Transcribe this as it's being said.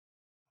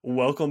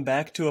Welcome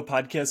back to a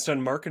podcast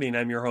on marketing.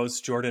 I'm your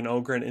host, Jordan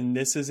Ogren, and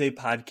this is a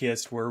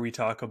podcast where we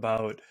talk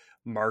about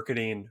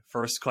marketing.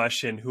 First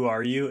question, who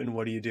are you and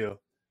what do you do?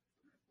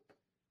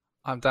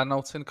 I'm Dan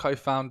Knowlton,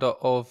 co-founder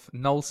of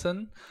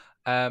Knowlton,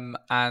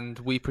 and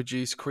we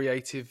produce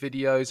creative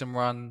videos and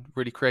run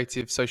really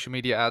creative social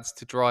media ads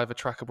to drive a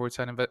trackable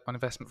return on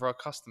investment for our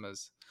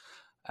customers.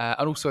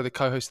 And also the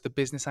co-host of the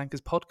Business Anchors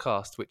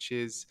podcast, which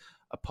is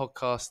a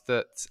podcast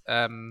that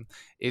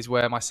is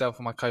where myself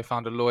and my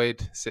co-founder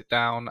Lloyd sit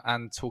down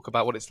and talk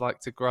about what it's like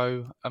to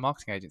grow a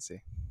marketing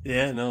agency.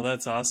 Yeah, no,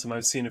 that's awesome.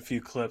 I've seen a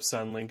few clips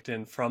on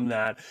LinkedIn from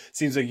that.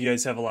 Seems like you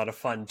guys have a lot of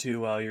fun too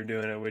while you're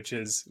doing it, which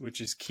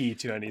is key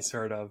to any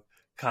sort of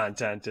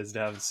content, is to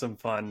have some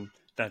fun,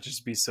 not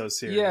just be so Yeah.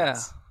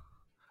 serious.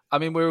 I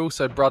mean, we're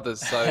also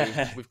brothers, so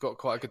we've got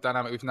quite a good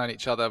dynamic. We've known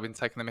each other, been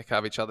taking the mick out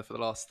of each other for the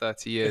last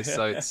 30 years.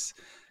 So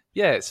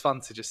it's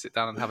fun to just sit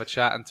down and have a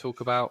chat and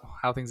talk about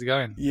how things are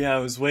going. Yeah, I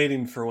was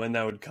waiting for when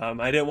that would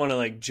come. I didn't want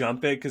to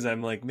jump it because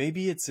I'm like,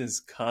 maybe it's his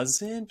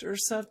cousin or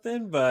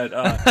something, but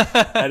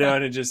I don't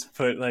want to just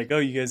put oh,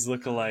 you guys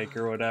look alike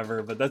or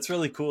whatever. But that's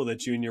really cool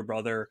that you and your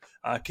brother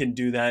can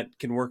do that,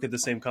 can work at the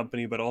same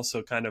company, but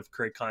also kind of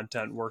create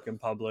content, work in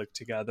public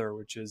together,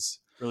 which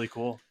is really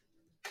cool.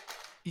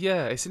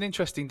 Yeah, it's an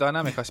interesting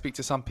dynamic. I speak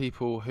to some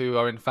people who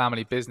are in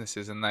family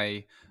businesses and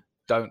they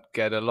don't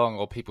get along,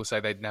 or people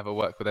say they'd never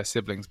work with their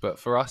siblings. But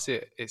for us,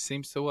 it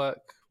seems to work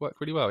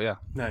really well. Yeah.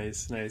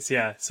 Nice.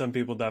 Yeah, some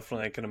people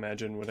definitely, I can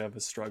imagine, would have a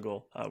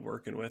struggle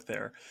working with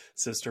their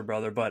sister,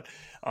 brother. But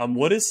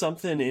what is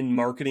something in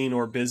marketing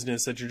or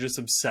business that you're just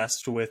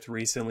obsessed with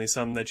recently?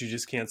 Something that you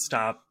just can't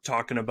stop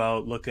talking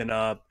about, looking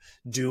up,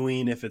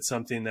 doing, if it's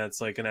something that's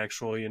like an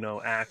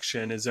actual,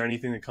 action. Is there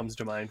anything that comes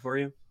to mind for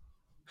you?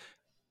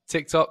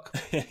 TikTok.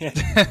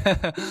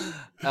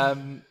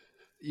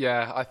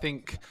 Yeah, I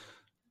think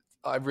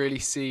I really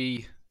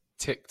see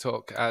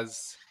TikTok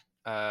as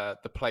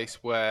the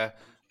place where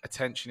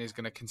attention is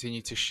going to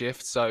continue to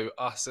shift. So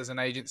us as an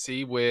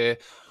agency, we're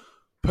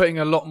putting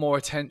a lot more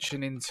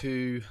attention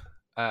into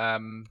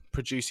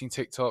producing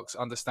TikToks,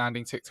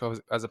 understanding TikTok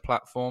as a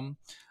platform.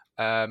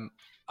 And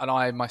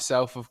I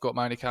myself have got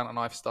my own account and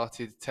I've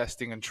started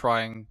testing and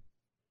trying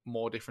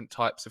more different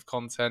types of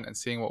content and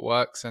seeing what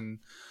works. And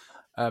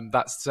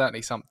that's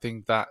certainly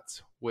something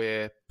that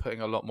we're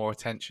putting a lot more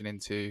attention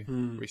into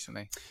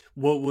recently.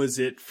 What was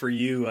it for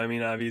you? I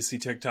mean, obviously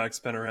TikTok's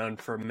been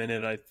around for a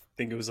minute. I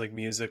think it was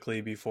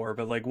Musically before,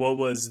 but what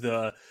was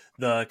the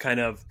kind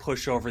of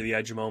push over the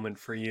edge moment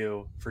for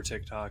you for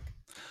TikTok?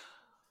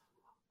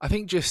 I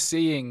think just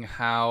seeing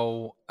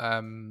how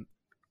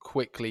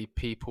quickly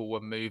people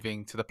were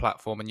moving to the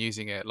platform and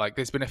using it.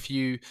 There's been a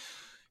few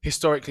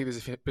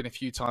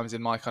times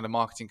in my kind of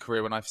marketing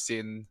career when I've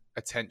seen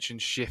attention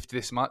shift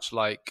this much,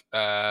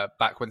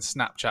 back when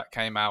Snapchat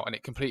came out and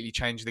it completely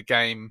changed the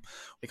game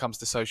when it comes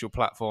to social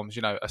platforms.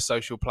 A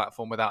social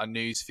platform without a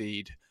news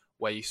feed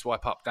where you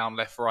swipe up, down,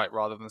 left, right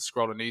rather than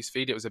scroll a news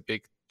feed. It was a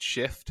big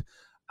shift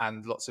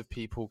and lots of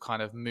people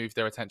kind of moved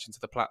their attention to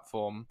the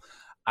platform.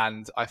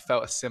 And I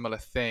felt a similar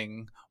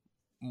thing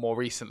more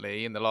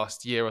recently in the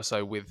last year or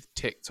so with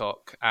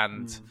TikTok.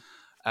 And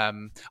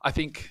I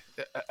think,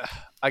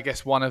 I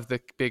guess one of the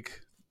big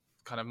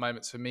kind of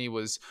moments for me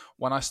was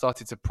when I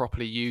started to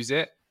properly use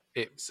it.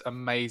 It's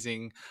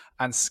amazing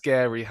and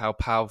scary how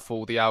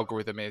powerful the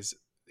algorithm is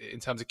in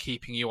terms of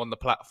keeping you on the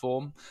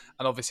platform.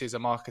 And obviously as a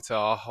marketer,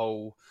 our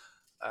whole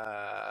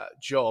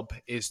job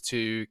is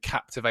to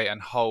captivate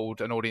and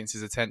hold an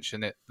audience's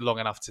attention long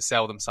enough to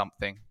sell them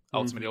something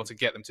ultimately, or to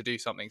get them to do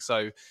something.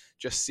 So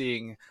just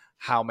seeing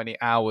how many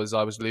hours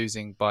I was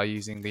losing by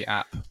using the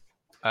app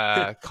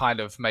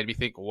kind of made me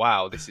think,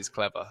 wow, this is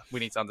clever.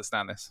 We need to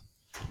understand this.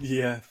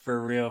 Yeah,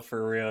 for real.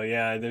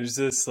 Yeah, there's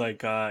this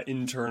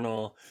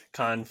internal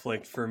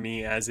conflict for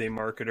me as a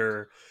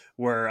marketer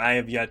where I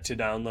have yet to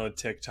download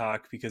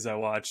TikTok because I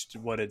watched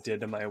what it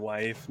did to my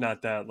wife.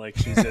 Not that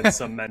she's in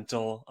some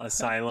mental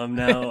asylum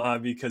now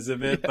because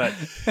of it, but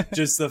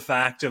just the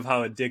fact of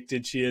how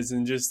addicted she is,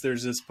 and just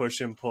there's this push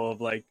and pull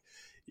of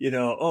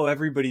oh,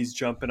 everybody's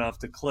jumping off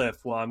the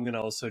cliff. Well, I'm going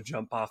to also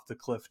jump off the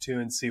cliff too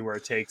and see where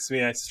it takes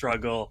me. I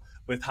struggle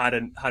with how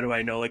do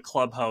I know?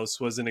 Clubhouse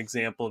was an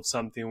example of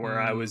something where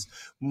I was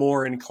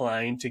more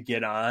inclined to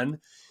get on.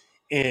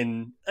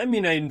 And I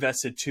mean, I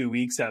invested 2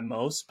 weeks at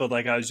most, but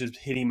I was just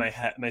hitting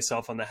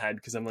myself on the head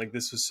because I'm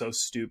this was so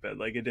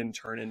stupid. It didn't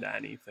turn into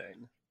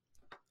anything.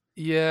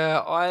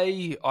 Yeah,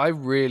 I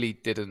really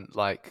didn't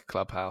like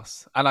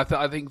Clubhouse, and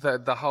I think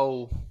that the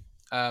whole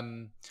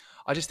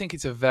I just think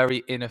it's a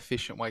very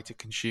inefficient way to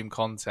consume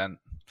content.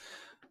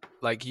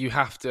 You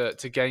have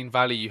to gain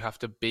value, you have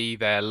to be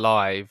there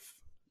live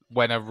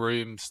when a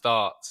room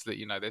starts.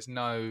 There's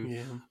no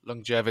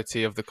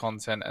longevity of the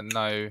content and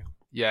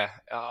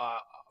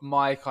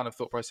my kind of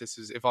thought process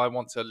is, if I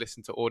want to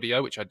listen to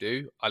audio, which I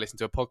do, I listen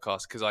to a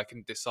podcast because I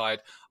can decide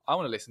I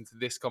want to listen to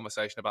this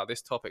conversation about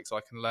this topic so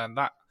I can learn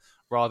that,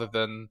 rather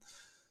than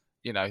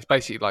it's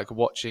basically like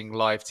watching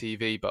live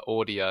TV but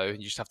audio, and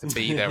you just have to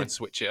be there and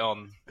switch it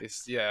on.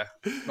 It's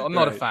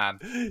not a Right.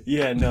 fan.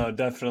 Yeah, no,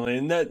 definitely.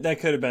 And that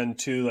could have been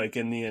too, like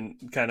in the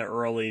kind of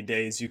early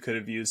days, you could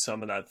have used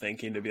some of that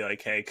thinking to be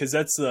like, hey, because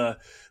that's the,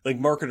 like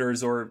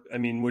marketers, or I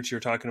mean, what you're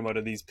talking about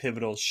are these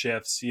pivotal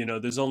shifts.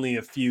 There's only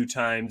a few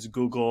times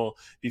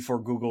before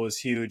Google was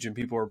huge and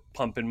people were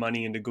pumping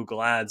money into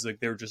Google ads, like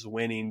they were just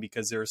winning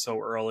because they were so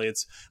early.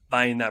 It's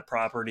buying that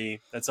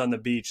property that's on the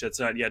beach that's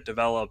not yet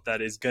developed,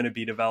 that is going to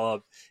be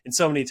developed. And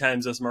so many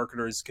times us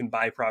marketers can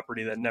buy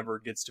property that never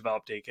gets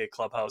developed, aka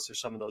Clubhouse or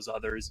some of those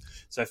others.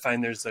 So I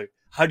find there's like,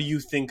 how do you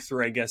think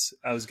through, I guess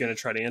I was going to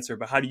try to answer,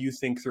 but how do you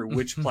think through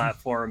which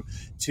platform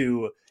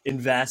to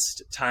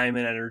invest time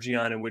and energy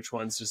on and which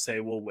ones to say,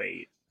 we'll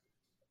wait?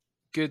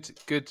 Good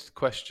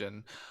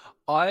question.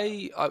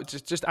 I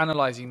just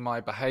analyzing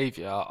my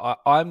behavior.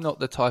 I'm not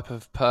the type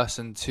of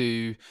person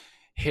to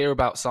hear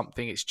about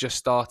something it's just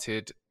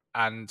started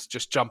and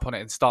just jump on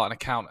it and start an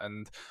account.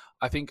 And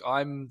I think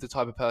I'm the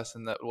type of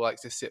person that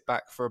likes to sit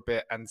back for a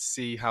bit and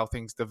see how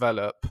things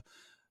develop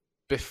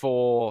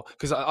before,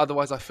 because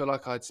otherwise I feel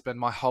like I'd spend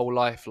my whole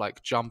life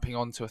like jumping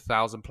onto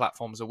 1,000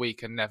 platforms a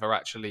week and never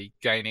actually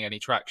gaining any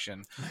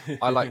traction.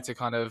 I like to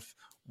kind of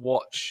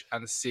watch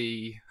and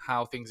see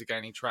how things are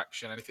gaining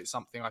traction, and if it's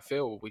something I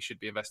feel we should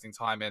be investing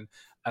time in,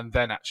 and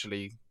then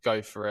actually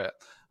go for it.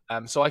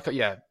 So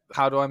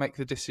how do I make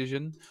the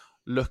decision?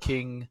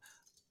 Looking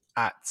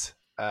at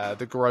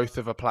the growth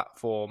of a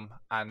platform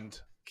and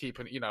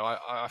keeping,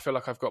 I feel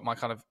like I've got my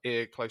kind of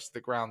ear close to the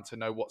ground to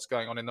know what's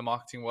going on in the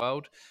marketing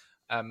world.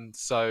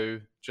 So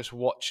just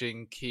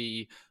watching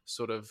key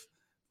sort of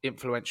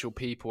influential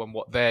people and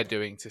what they're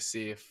doing to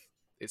see if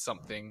it's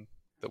something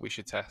that we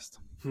should test.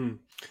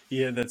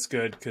 Yeah, that's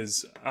good,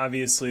 because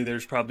obviously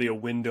there's probably a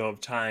window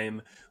of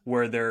time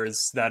where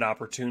there's that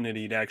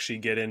opportunity to actually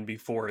get in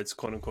before it's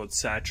quote unquote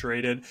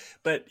saturated.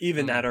 But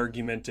even that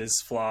argument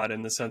is flawed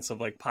in the sense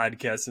of like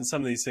podcasts and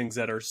some of these things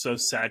that are so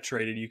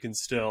saturated, you can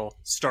still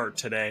start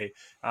today,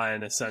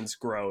 in a sense,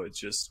 grow. It's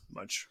just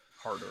much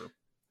harder.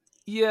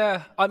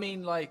 Yeah, I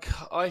mean, like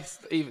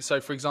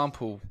for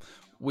example,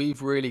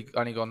 we've really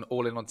only gone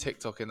all in on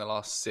TikTok in the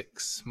last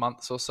 6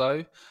 months or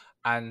so,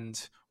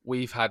 and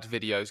we've had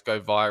videos go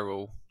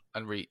viral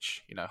and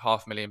reach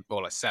 500,000, or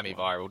like Wow.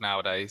 semi-viral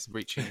nowadays,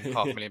 reaching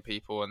 500,000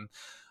 people. And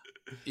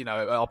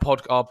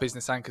our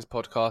Business Anchors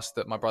podcast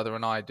that my brother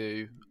and I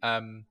do,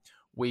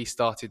 we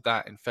started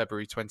that in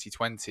February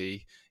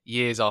 2020,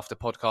 years after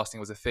podcasting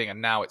was a thing, and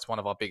now it's one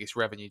of our biggest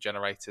revenue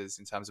generators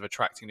in terms of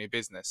attracting new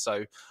business.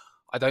 So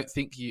I don't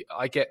think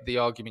I get the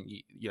argument,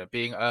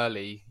 being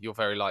early, you're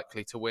very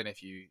likely to win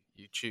if you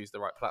choose the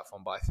right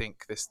platform. But I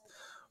think there's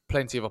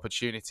plenty of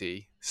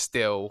opportunity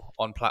still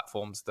on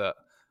platforms that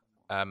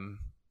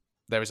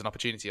there is an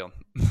opportunity on.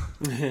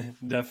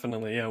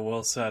 Definitely. Yeah.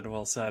 Well said.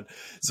 Well said.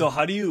 So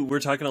we're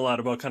talking a lot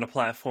about kind of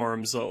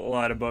platforms, a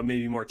lot about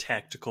maybe more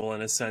tactical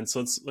in a sense.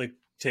 Let's like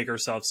take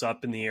ourselves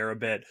up in the air a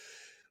bit.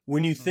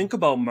 When you think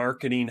about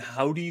marketing,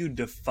 how do you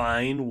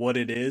define what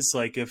it is?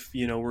 Like if,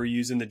 we're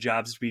using the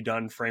jobs to be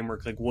done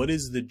framework, like what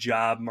is the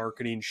job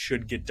marketing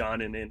should get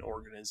done in an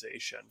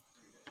organization?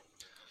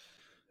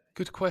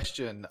 Good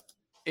question.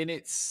 In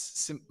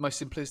its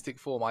most simplistic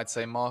form, I'd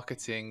say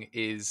marketing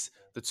is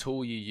the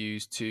tool you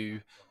use to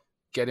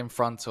get in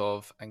front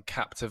of and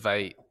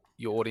captivate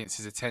your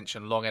audience's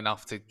attention long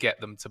enough to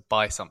get them to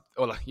buy something,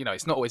 or like,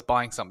 it's not always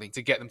buying something,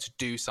 to get them to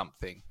do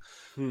something.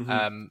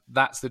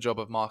 That's the job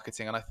of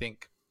marketing. And I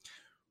think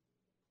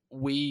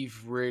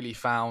we've really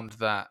found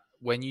that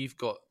when you've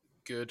got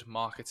good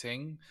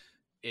marketing,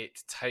 it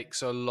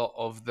takes a lot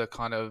of the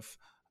kind of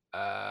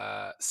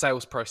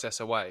sales process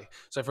away.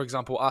 So for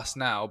example, us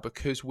now,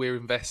 because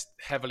we're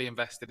heavily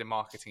invested in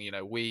marketing,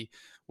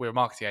 we're a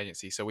marketing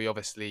agency, so we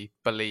obviously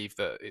believe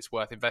that it's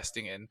worth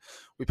investing in.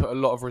 We put a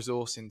lot of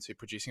resource into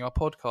producing our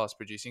podcast,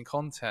 producing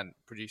content,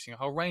 producing a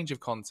whole range of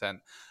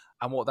content.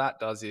 And what that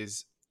does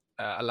is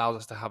allows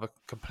us to have a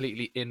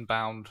completely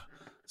inbound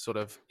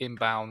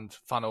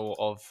funnel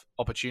of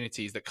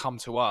opportunities that come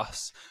to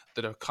us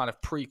that are kind of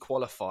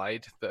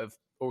pre-qualified, that have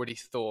already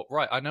thought,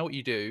 right, I know what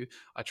you do,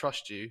 I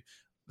trust you,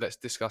 let's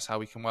discuss how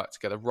we can work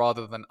together,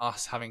 rather than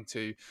us having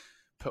to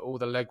put all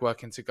the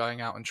legwork into going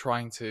out and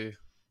trying to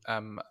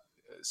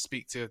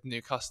speak to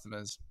new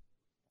customers.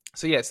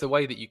 So yeah, it's the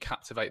way that you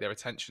captivate their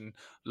attention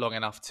long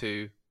enough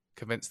to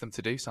convince them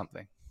to do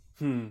something.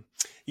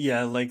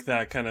 Yeah, I like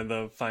that kind of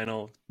the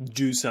final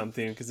do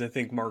something, because I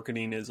think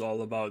marketing is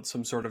all about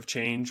some sort of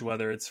change,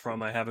 whether it's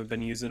from I haven't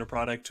been using a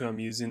product to I'm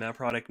using that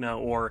product now,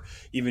 or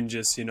even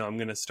just, I'm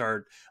going to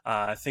start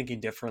thinking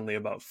differently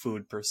about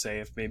food per se.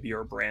 If maybe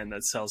you're a brand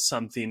that sells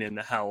something in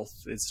the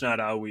health, it's not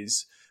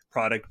always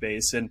product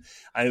based. And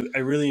I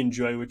really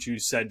enjoy what you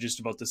said just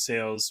about the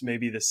sales,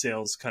 maybe the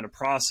sales kind of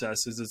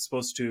process. Is it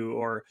supposed to,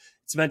 or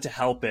it it's meant to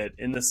help it,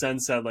 in the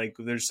sense that like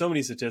there's so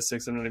many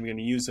statistics, I'm not even going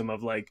to use them,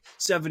 of like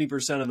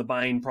 70% of the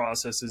buying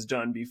process is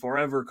done before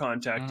ever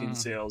contacting Mm.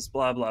 sales,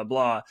 blah blah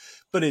blah.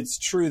 But it's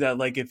true that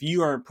like if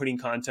you aren't putting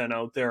content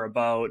out there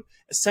about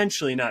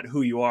essentially not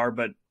who you are,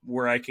 but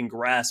where I can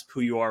grasp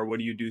who you are, what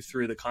do you do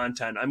through the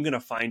content, I'm going to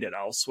find it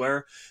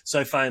elsewhere. So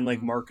I find like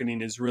Mm.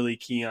 marketing is really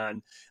key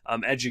on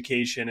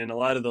education and a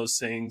lot of those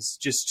things,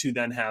 just to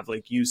then have,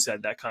 like you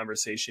said, that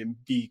conversation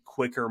be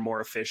quicker,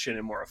 more efficient,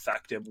 and more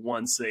effective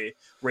once they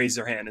raise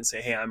their hand and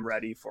say, hey, I'm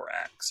ready for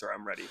X or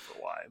I'm ready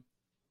for Y.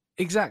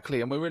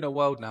 Exactly, and we're in a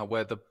world now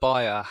where the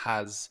buyer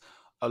has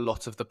a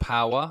lot of the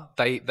power.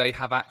 They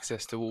have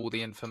access to all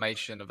the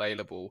information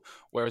available,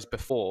 whereas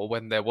before,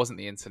 when there wasn't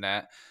the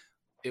internet,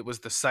 it was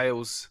the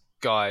sales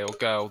guy or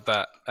girl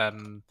that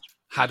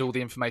had all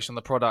the information on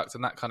the product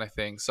and that kind of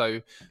thing.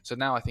 So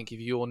now I think if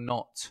you're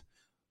not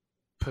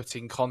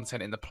putting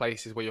content in the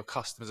places where your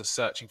customers are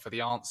searching for the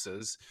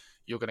answers,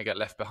 you're going to get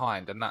left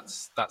behind, and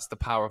that's the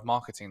power of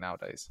marketing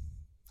nowadays.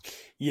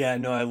 Yeah,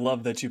 no, I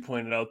love that you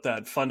pointed out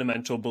that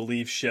fundamental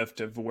belief shift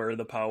of where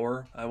the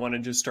power. I want to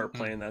just start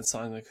playing that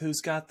song, like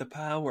who's got the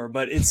power?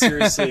 But it's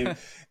seriously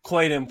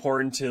quite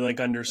important to like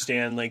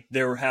understand, like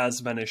there has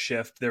been a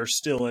shift. There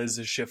still is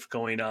a shift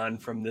going on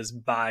from this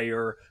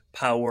buyer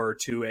power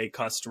to a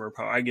customer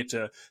power. I get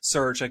to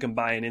search, I can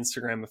buy an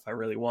Instagram if I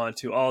really want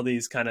to, all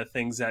these kind of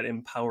things that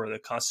empower the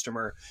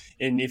customer.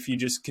 And if you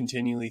just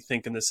continually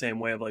think in the same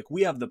way of like,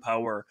 we have the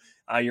power,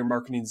 your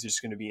marketing is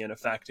just going to be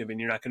ineffective and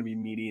you're not going to be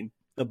meeting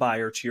the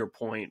buyer, to your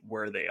point,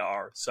 where they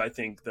are. So I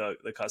think the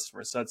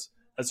customers, that's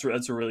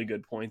a really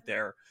good point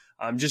there.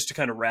 Just to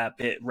kind of wrap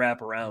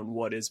around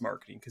what is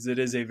marketing, because it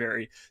is a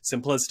very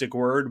simplistic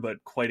word,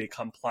 but quite a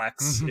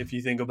complex, Mhm. if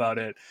you think about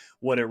it,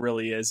 what it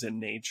really is in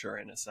nature,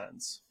 in a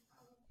sense.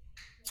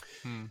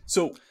 Hmm.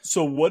 So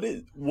what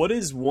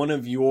is one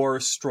of your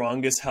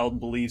strongest held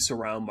beliefs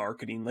around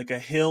marketing? Like a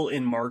hill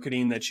in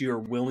marketing that you are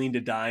willing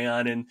to die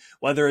on, and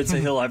whether it's a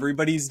hill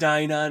everybody's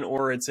dying on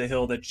or it's a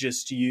hill that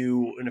just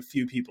you and a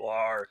few people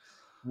are,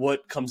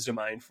 what comes to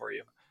mind for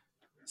you?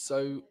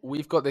 So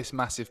we've got this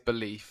massive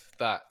belief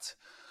that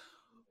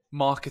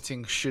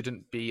marketing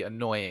shouldn't be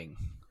annoying.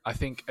 I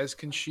think as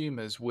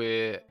consumers,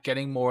 we're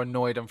getting more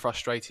annoyed and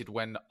frustrated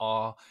when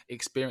our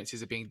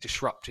experiences are being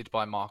disrupted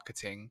by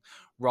marketing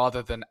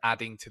rather than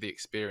adding to the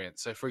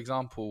experience. So, for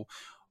example,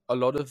 a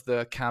lot of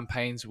the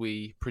campaigns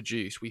we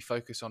produce, we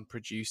focus on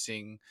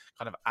producing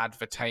kind of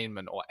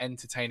advertainment or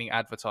entertaining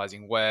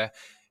advertising where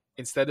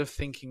instead of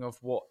thinking of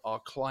what our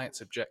clients'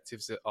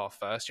 objectives are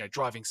first,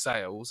 driving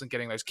sales and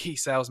getting those key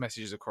sales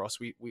messages across,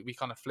 we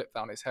kind of flip that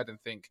on its head and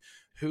think,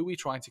 who are we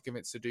trying to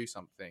convince to do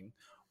something?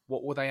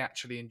 What will they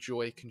actually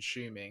enjoy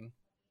consuming?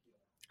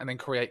 And then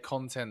create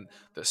content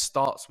that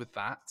starts with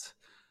that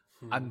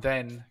Hmm. and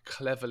then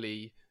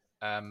cleverly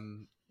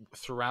um,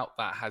 throughout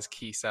that has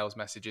key sales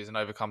messages and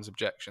overcomes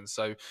objections.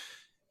 So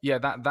yeah,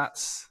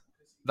 that's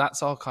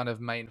our kind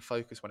of main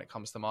focus when it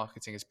comes to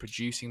marketing, is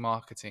producing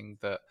marketing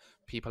that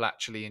people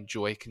actually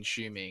enjoy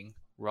consuming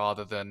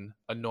rather than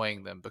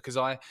annoying them.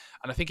 And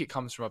I think it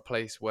comes from a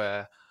place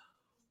where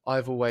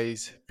I've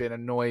always been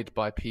annoyed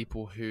by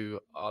people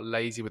who are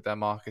lazy with their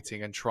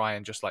marketing and try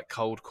and just like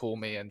cold call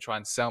me and try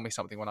and sell me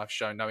something when I've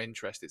shown no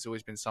interest. It's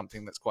always been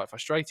something that's quite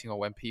frustrating. Or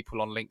when people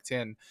on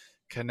LinkedIn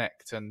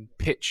connect and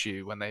pitch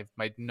you when they've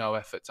made no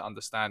effort to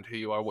understand who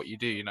you are, what you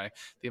do.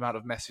 The amount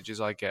of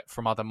messages I get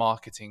from other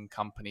marketing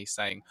companies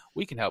saying,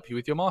 we can help you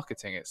with your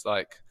marketing. It's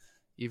like,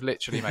 you've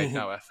literally made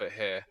no effort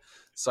here.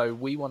 So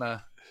we want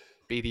to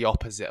be the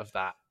opposite of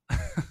that.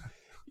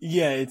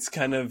 Yeah, it's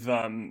kind of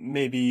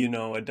maybe,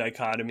 a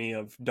dichotomy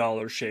of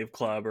Dollar Shave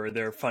Club or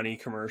their funny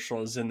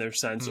commercials in their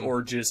sense, Mm.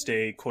 or just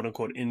a quote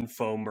unquote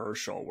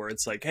infomercial where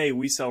it's like, hey,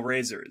 we sell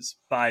razors,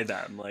 buy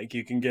them. Like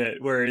you can get,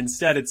 where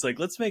instead it's like,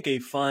 let's make a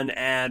fun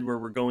ad where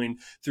we're going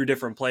through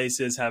different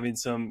places, having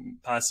some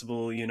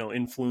possible,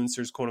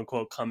 influencers, quote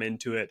unquote, come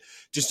into it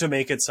just to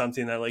make it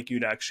something that like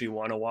you'd actually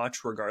want to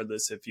watch,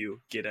 regardless if you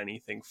get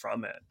anything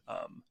from it.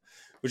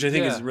 Which I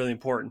think is Yeah. really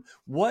important.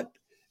 What,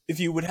 if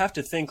you would have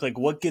to think, like,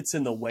 what gets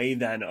in the way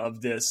then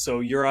of this?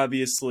 So you're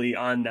obviously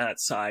on that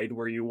side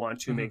where you want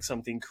to Mhm. make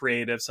something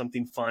creative,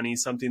 something funny,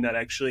 something that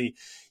actually,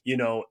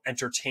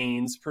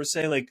 entertains per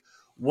se. Like,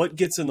 what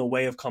gets in the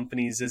way of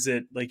companies? Is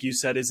it, like you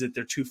said, is it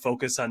they're too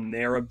focused on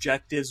their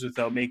objectives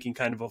without making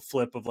kind of a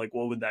flip of like,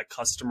 what would that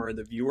customer or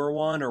the viewer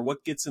want? Or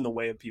what gets in the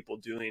way of people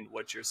doing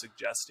what you're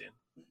suggesting?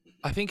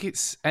 I think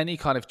it's any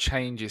kind of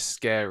change is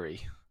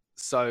scary.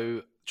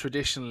 So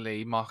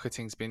traditionally,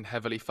 marketing's been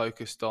heavily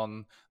focused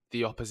on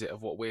the opposite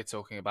of what we're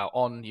talking about.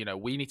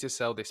 We need to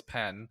sell this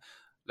pen.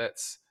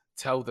 Let's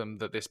tell them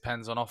that this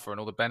pen's on offer and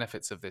all the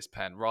benefits of this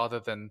pen, rather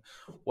than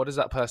what does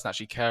that person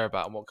actually care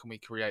about and what can we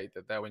create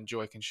that they'll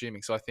enjoy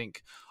consuming. So I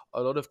think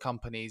a lot of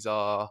companies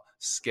are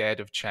scared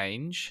of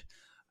change.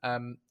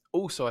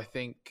 Also, I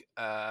think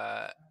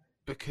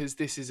because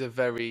this is a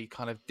very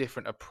kind of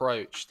different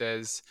approach,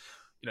 there's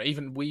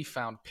even we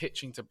found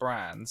pitching to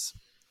brands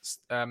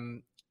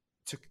um,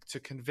 to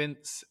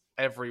convince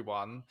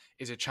everyone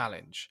is a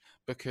challenge,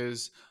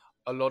 because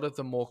a lot of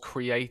the more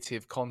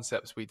creative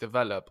concepts we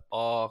develop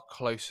are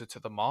closer to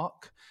the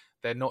mark.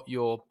 They're not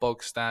your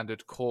bog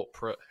standard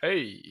corporate,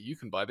 hey, you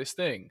can buy this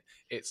thing.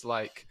 It's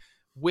like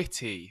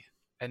witty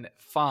and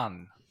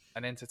fun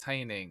and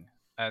entertaining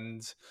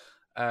and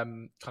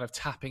kind of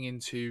tapping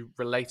into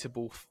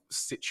relatable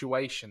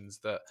situations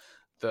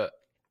that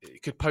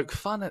could poke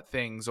fun at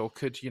things or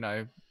could,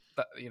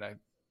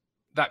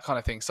 that kind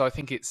of thing. So I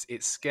think it's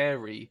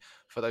scary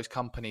for those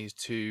companies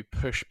to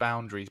push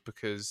boundaries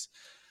because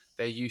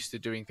they're used to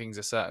doing things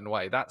a certain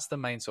way. That's the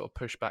main sort of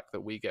pushback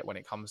that we get when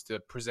it comes to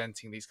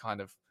presenting these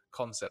kind of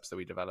concepts that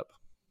we develop.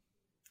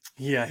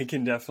 Yeah, I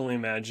can definitely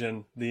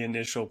imagine the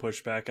initial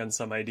pushback on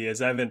some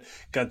ideas. I haven't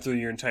got through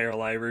your entire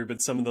library,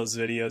 but some of those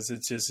videos,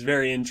 it's just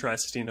very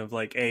interesting of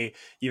like,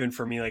 even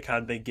for me, like how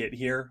did they get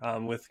here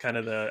with kind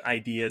of the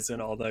ideas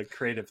and all the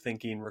creative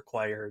thinking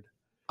required.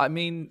 I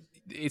mean,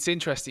 it's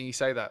interesting you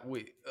say that.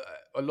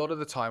 A lot of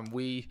the time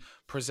we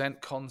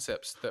present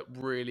concepts that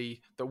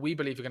we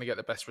believe are going to get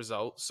the best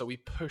results. So we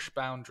push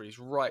boundaries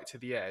right to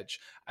the edge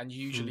and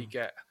usually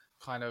get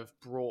kind of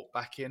brought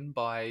back in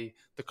by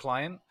the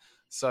client.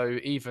 So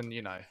even,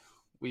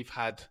 we've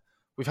had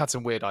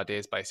some weird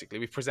ideas. Basically,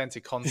 we've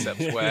presented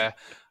concepts where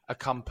a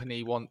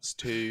company wants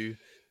to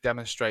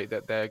demonstrate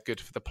that they're good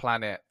for the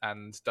planet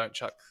and don't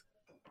chuck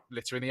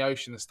litter in the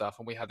ocean and stuff,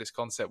 and we had this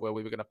concept where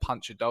we were going to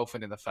punch a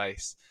dolphin in the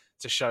face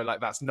to show like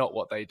that's not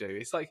what they do.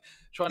 It's like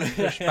trying to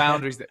push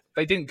boundaries. That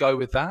they didn't go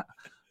with that,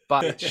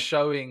 but it's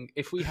showing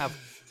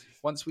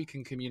once we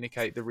can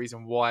communicate the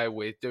reason why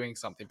we're doing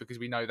something, because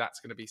we know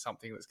that's going to be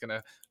something that's going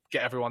to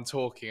get everyone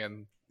talking,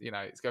 and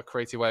it's got a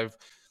creative way of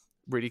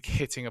really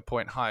hitting a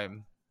point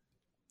home.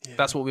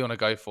 That's what we want to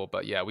go for.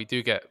 But yeah, we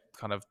do get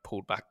kind of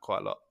pulled back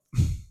quite a lot.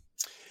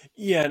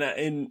 Yeah,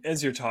 and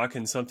as you're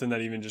talking, something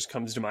that even just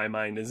comes to my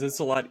mind is it's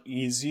a lot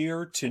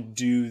easier to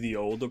do the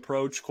old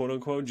approach, quote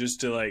unquote,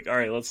 just to like, all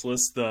right, let's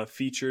list the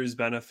features,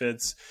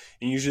 benefits,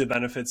 and usually the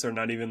benefits are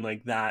not even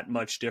like that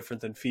much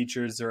different than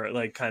features. They're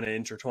like kind of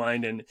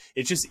intertwined, and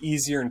it's just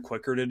easier and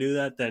quicker to do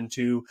that than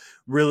to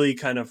really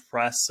kind of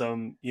press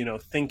some,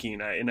 thinking.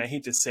 And I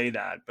hate to say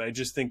that, but I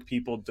just think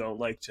people don't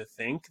like to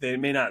think. They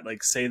may not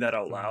like say that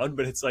out loud,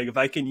 but it's like if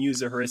I can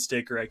use a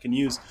heuristic or I can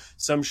use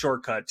some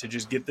shortcut to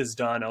just get this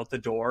done out the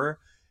door,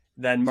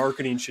 then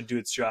marketing should do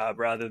its job,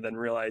 rather than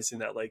realizing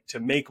that like to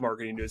make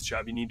marketing do its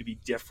job, you need to be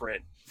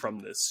different from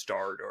the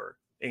start or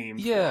aim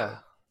for.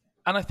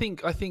 And I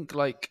think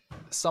like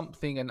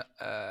something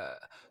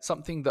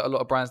something that a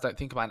lot of brands don't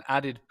think about, an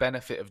added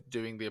benefit of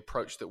doing the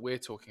approach that we're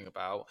talking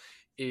about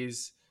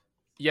is,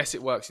 yes,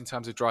 it works in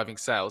terms of driving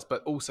sales,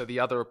 but also the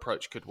other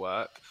approach could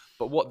work.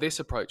 But what this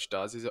approach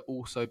does is it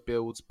also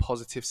builds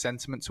positive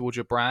sentiment towards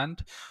your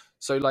brand.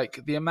 So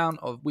like the amount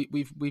of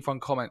we've run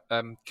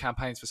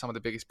campaigns for some of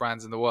the biggest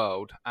brands in the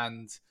world,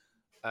 and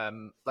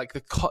like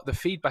the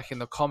feedback in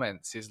the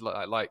comments is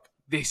like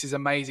this is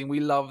amazing, we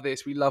love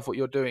this, we love what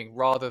you're doing,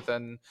 rather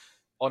than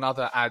on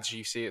other ads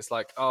you see it's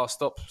like, oh,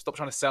 stop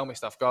trying to sell me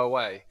stuff, go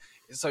away.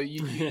 So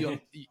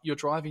you're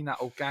driving that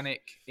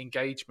organic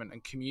engagement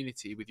and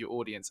community with your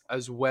audience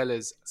as well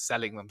as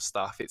selling them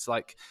stuff. It's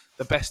like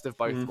the best of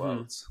both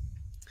worlds.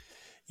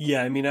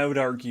 Yeah, I mean, I would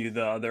argue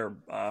the other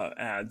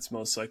ads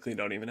most likely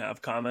don't even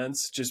have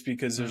comments, just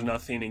because there's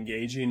nothing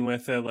engaging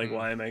with it. Like,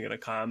 why am I going to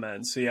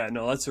comment? So yeah,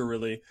 no, that's a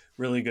really,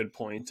 really good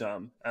point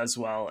as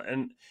well.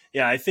 And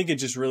yeah, I think it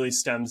just really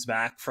stems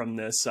back from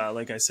this,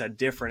 like I said,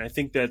 different. I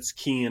think that's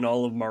key in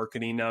all of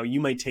marketing. Now,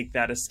 you might take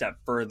that a step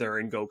further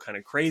and go kind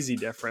of crazy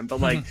different, but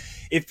like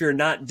if you're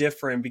not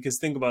different, because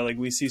think about like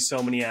we see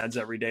so many ads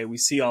every day, we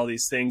see all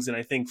these things, and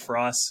I think for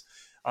us,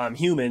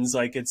 humans,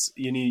 like it's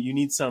you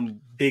need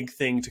some big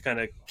thing to kind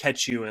of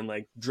catch you and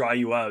like draw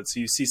you out. So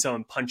you see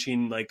someone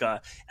punching like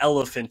a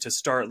elephant to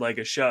start like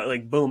a show,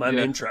 like boom, I'm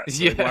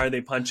interested. Like, why are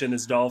they punching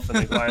this dolphin?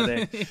 Like, why are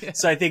they?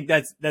 So I think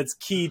that's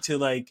key to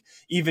like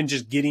even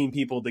just getting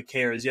people to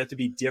care. Is you have to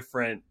be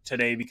different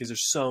today because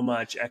there's so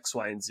much X,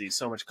 Y, and Z,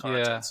 so much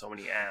content, so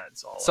many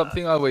ads.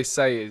 Something I always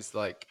say is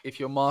like, if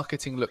your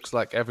marketing looks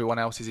like everyone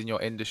else's in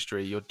your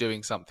industry, you're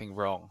doing something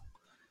wrong.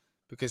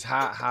 Because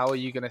how are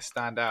you going to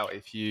stand out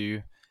if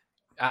you...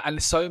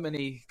 And so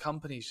many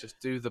companies just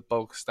do the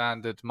bog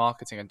standard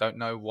marketing and don't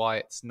know why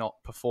it's not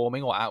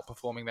performing or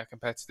outperforming their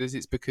competitors.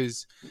 It's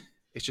because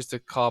it's just a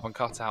carbon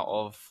cutout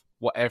of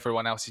what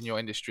everyone else in your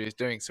industry is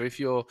doing. So if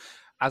you're,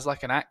 as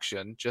like an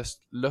action,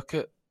 just look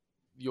at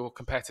your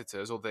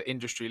competitors or the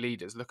industry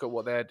leaders, look at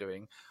what they're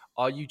doing.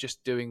 Are you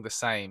just doing the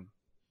same,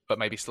 but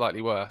maybe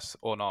slightly worse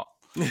or not?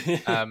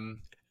 And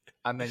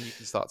then you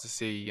can start to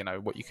see,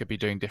 what you could be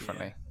doing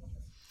differently.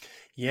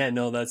 Yeah,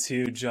 no, that's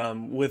huge.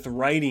 With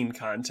writing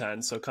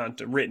content, so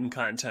written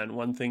content,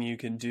 one thing you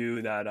can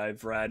do that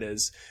I've read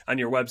is on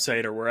your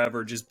website or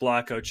wherever, just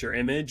block out your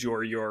image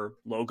or your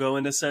logo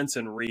in a sense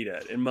and read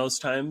it. And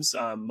most times,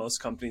 most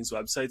companies'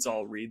 websites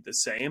all read the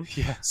same.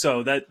 Yeah.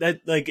 So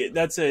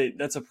that's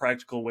a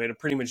practical way to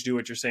pretty much do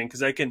what you're saying.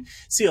 Because I can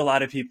see a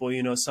lot of people,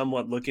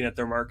 somewhat looking at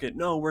their market.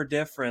 No, we're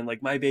different.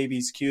 Like my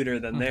baby's cuter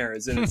than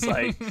theirs, and it's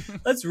like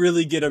let's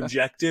really get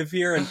objective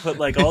here and put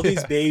like all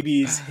these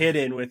babies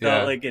hidden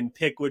without like in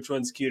pick which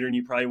one's cuter, and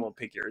you probably won't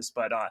pick yours.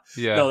 But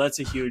Yeah. no, that's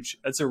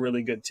a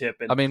really good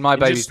tip. I mean, my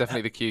And baby's just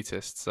definitely the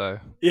cutest, so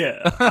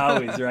yeah,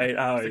 always, right?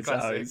 it's a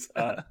classic.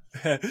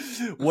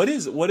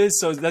 Always. What is,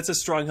 so that's a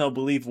strong held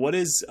belief. What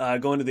is,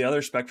 going to the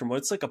other spectrum?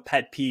 What's like a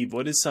pet peeve?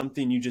 What is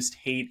something you just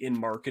hate in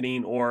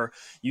marketing, or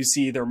you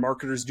see either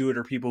marketers do it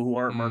or people who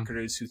aren't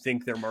marketers who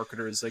think they're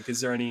marketers? Like,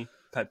 is there any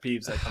pet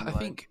peeves that come to I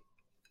mind? think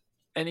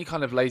any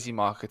kind of lazy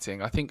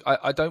marketing. I think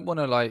I don't want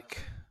to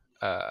like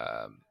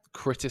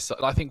criticize.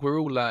 I think we're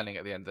all learning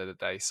at the end of the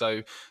day.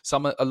 So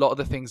a lot of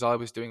the things I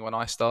was doing when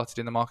I started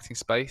in the marketing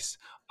space,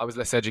 I was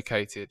less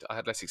educated. I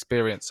had less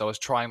experience. So I was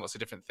trying lots of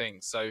different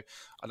things. So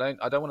I don't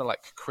want to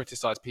like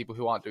criticize people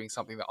who aren't doing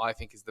something that I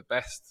think is the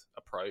best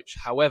approach.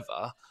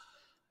 However,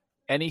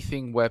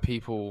 anything where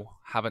people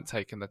haven't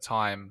taken the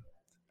time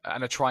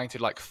and are trying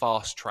to like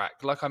fast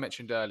track, like I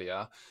mentioned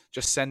earlier,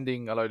 just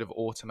sending a load of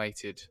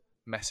automated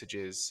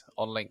messages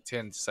on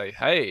LinkedIn to say,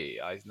 hey,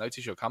 I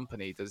notice your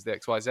company does the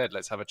XYZ,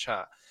 let's have a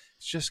chat.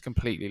 It's just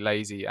completely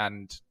lazy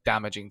and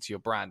damaging to your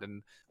brand.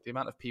 And the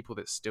amount of people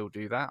that still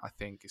do that, I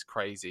think, is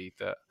crazy.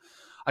 That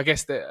I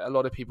guess that a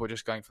lot of people are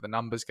just going for the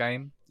numbers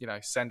game.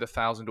 Send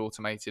 1,000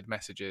 automated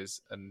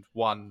messages and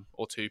one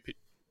or two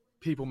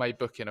people may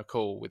book in a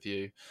call with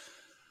you.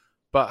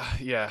 But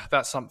yeah,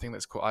 that's something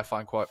I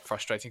find quite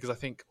frustrating, because I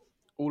think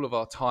all of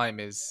our time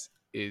is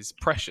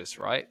precious,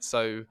 right?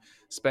 So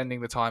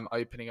spending the time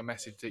opening a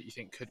message that you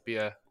think could be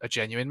a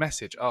genuine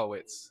message, oh,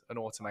 it's an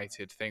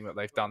automated thing that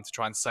they've done to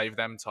try and save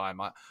them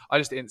time. I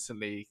just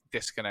instantly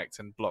disconnect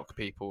and block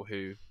people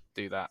who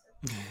do that.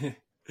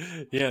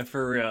 Yeah,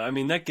 for real. I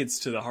mean, that gets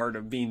to the heart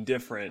of being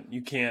different.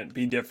 You can't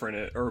be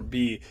different or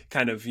be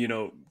kind of,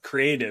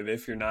 creative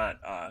if you're not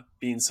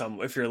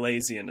if you're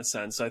lazy in a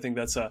sense. So I think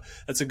that's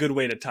a good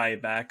way to tie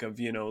it back of,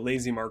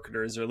 lazy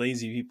marketers or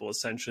lazy people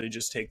essentially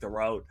just take the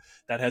route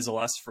that has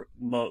a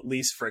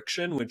least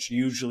friction, which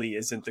usually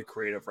isn't the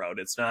creative route.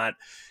 It's not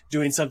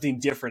doing something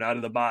different out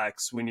of the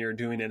box when you're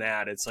doing an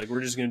ad. It's like,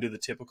 we're just going to do the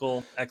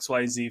typical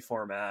XYZ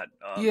format.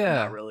 And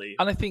not really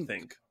and I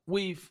think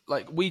we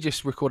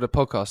just recorded a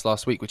podcast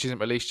last week, which isn't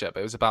released yet,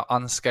 but it was about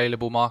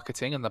unscalable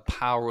marketing and the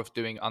power of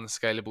doing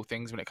unscalable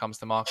things when it comes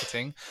to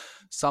marketing.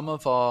 Some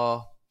of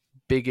our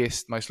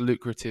biggest, most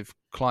lucrative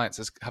clients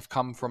have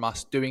come from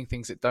us doing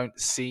things that don't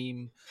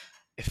seem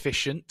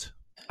efficient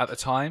at the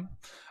time.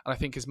 And I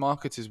think as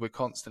marketers, we're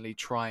constantly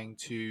trying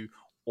to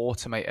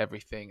automate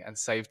everything and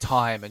save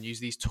time and use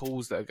these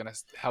tools that are going to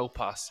help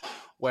us.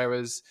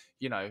 Whereas,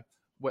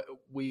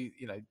 we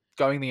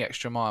going the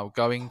extra mile,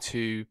 going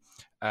to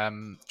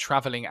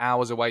traveling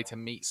hours away to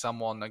meet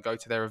someone and go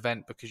to their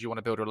event because you want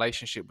to build a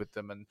relationship with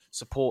them and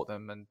support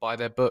them and buy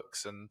their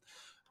books and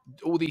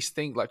all these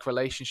things like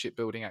relationship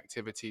building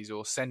activities,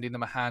 or sending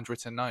them a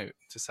handwritten note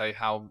to say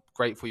how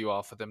grateful you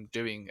are for them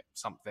doing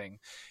something.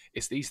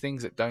 It's these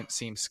things that don't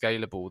seem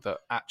scalable that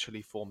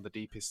actually form the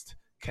deepest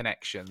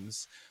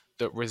connections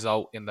that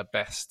result in the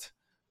best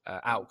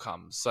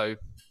outcomes. So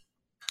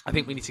I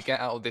think we need to get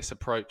out of this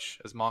approach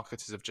as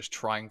marketers of just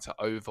trying to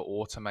over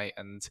automate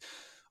and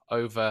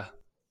over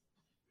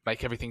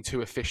make everything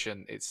too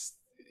efficient.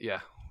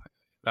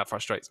 That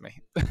frustrates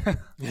me.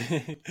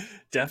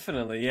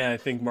 Definitely. Yeah. I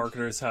think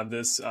marketers have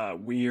this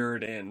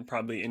weird and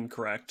probably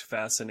incorrect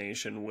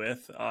fascination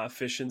with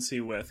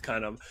efficiency, with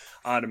kind of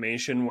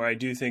automation, where I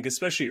do think,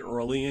 especially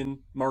early in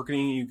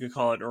marketing, you could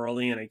call it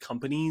early in a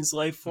company's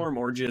life form,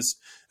 or just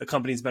a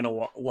company's been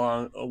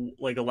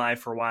alive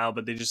for a while,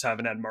 but they just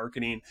haven't had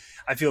marketing.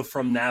 I feel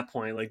from that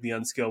point, like the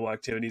unscalable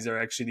activities are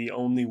actually the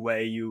only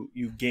way you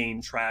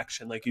gain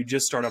traction. Like, you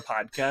just start a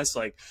podcast,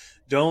 like,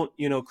 don't,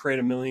 create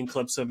a million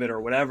clips of it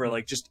or whatever.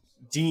 Like, just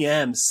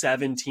DM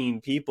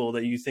 17 people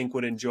that you think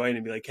would enjoy it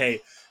and be like,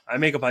 hey, I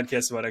make a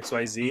podcast about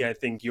XYZ. I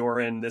think you're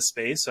in this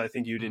space, so I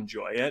think you'd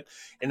enjoy it.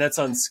 And that's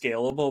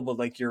unscalable, but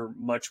like, you're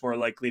much more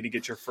likely to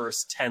get your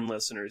first 10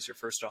 listeners, your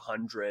first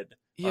 100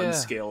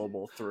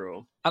 unscalable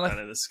through kind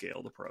of the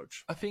scaled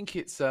approach. I think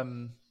it's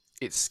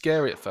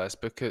scary at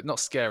first, because not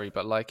scary,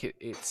 but like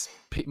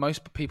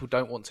most people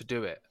don't want to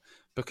do it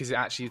because it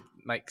actually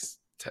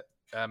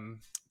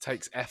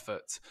takes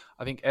effort.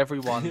 I think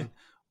everyone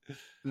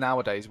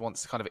nowadays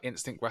wants kind of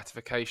instant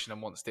gratification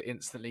and wants to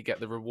instantly get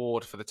the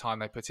reward for the time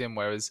they put in,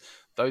 whereas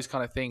those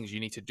kind of things, you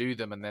need to do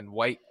them and then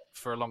wait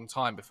for a long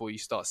time before you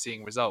start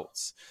seeing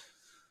results.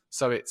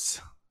 So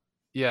it's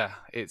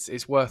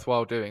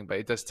worthwhile doing, but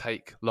it does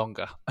take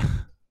longer.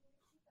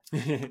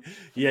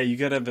 Yeah, you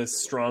got to have a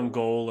strong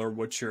goal or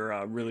what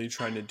you're really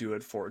trying to do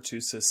it for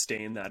to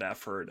sustain that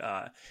effort,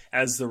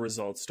 as the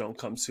results don't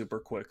come super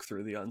quick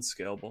through the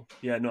unscalable.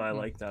 Yeah, no, I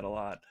like that a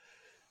lot.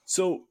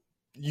 So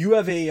you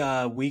have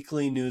a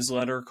weekly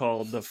newsletter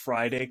called the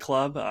Friday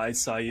Club. I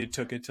saw you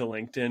took it to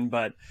LinkedIn,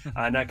 but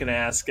I'm not going to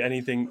ask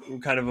anything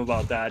kind of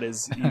about that,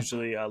 as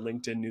usually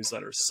LinkedIn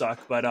newsletters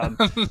suck. But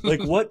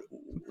like,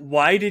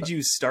 why did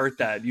you start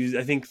that?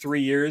 I think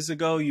 3 years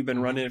ago, you've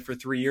been running it for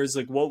 3 years.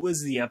 Like, what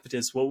was the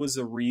impetus? What was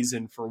the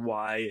reason for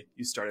why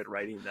you started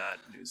writing that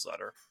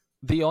newsletter?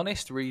 The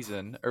honest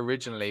reason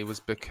originally was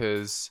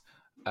because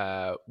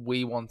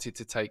we wanted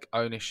to take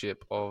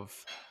ownership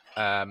of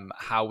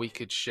how we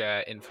could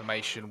share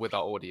information with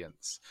our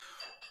audience.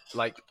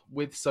 Like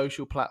with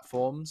social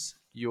platforms,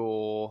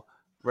 you're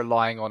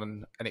relying on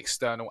an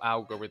external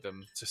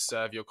algorithm to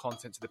serve your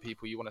content to the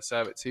people you want to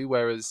serve it to.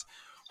 Whereas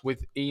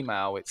with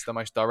email, it's the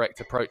most direct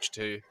approach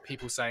to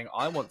people saying,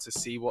 I want to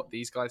see what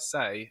these guys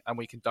say, and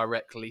we can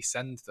directly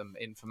send them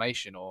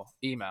information or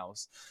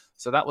emails.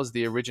 So that was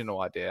the original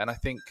idea. And I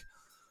think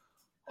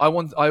I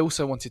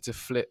also wanted to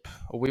flip,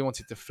 or we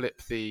wanted to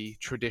flip the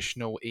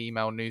traditional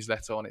email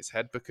newsletter on its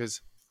head,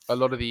 because a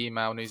lot of the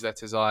email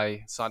newsletters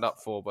I signed up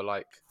for were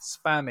like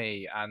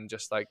spammy and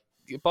just like,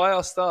 buy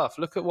our stuff,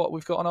 look at what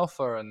we've got on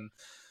offer. And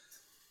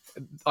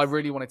I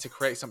really wanted to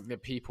create something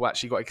that people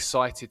actually got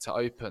excited to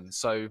open.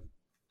 So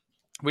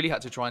really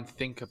had to try and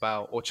think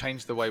about, or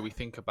change the way we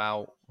think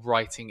about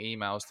writing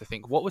emails, to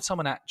think, what would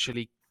someone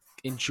actually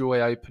enjoy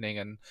opening?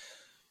 And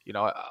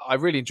I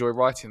really enjoy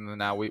writing them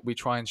now. We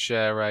try and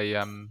share a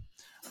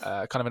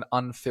kind of an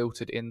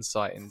unfiltered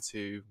insight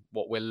into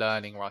what we're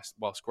learning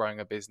whilst growing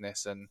a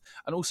business, and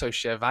also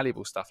share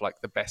valuable stuff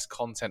like the best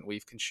content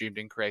we've consumed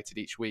and created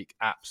each week,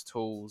 apps,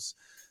 tools,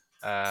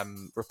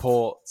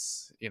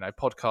 reports,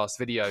 podcasts,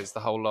 videos, the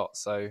whole lot.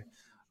 So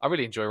I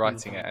really enjoy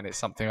writing it, and it's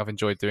something I've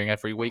enjoyed doing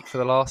every week for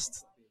the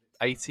last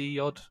 80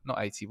 odd, not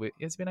 80 weeks.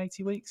 It's been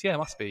 80 weeks. Yeah, it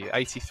must be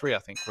 83. I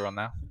think we're on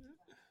now.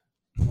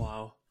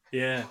 Wow.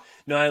 Yeah.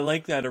 No, I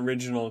like that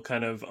original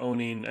kind of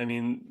owning. I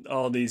mean,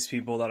 all these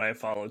people that I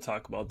follow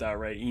talk about that,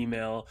 right?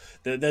 Email.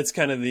 That's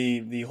kind of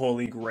the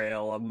holy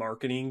grail of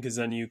marketing, because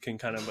then you can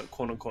kind of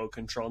quote unquote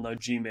control. Now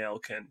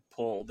Gmail can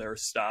pull their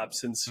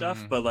stops and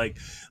stuff, but like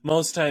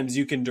most times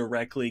you can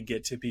directly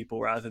get to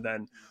people rather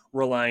than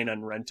relying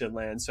on rented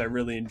land. So I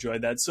really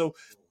enjoyed that. So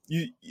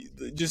you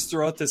just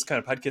throughout this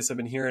kind of podcast, I've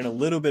been hearing a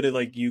little bit of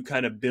like you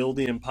kind of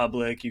building in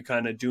public, you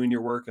kind of doing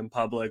your work in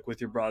public with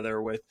your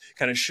brother, with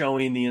kind of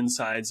showing the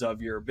insides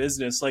of your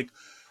business. Like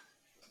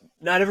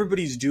not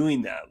everybody's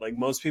doing that. Like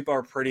most people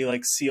are pretty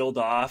like sealed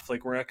off.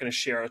 Like we're not going to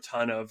share a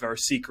ton of our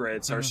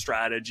secrets, our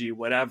strategy,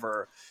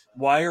 whatever.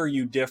 Why are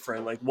you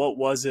different? Like what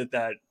was it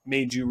that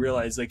made you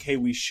realize like, hey,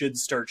 we should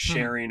start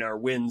sharing our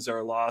wins,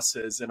 our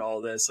losses, and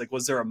all this? Like,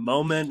 was there a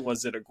moment?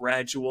 Was it a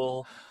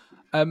gradual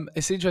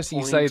It's interesting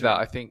you say point? that.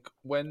 Or I think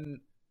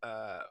when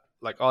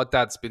like our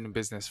dad's been in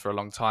business for a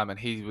long time, and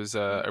he was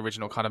a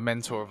original kind of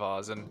mentor of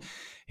ours, and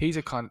he's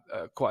a kind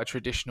quite a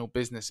traditional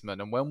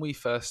businessman. And when we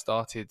first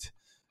started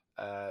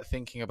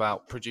thinking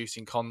about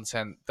producing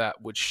content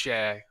that would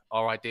share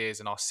our ideas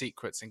and our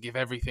secrets and give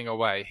everything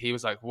away, he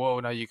was like, "Whoa,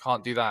 no, you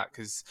can't do that,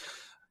 because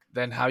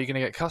then how are you going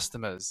to get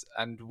customers?"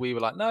 And we were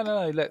like, "No,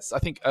 no, no. Let's." I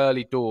think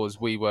early doors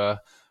we were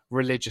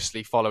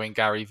religiously following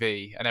Gary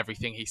V and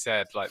everything he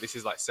said. Like this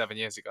is like 7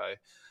 years ago,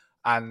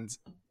 and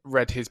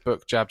read his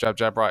book Jab Jab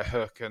Jab Right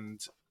Hook, and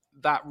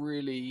that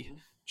really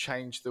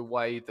changed the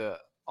way that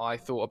I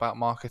thought about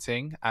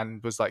marketing,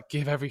 and was like,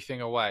 give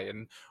everything away.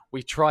 And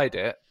we tried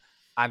it,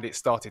 and it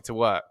started to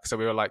work, so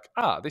we were like,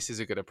 this is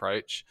a good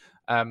approach.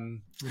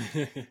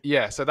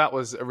 Yeah, so that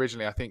was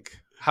originally, I think,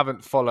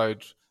 haven't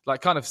followed,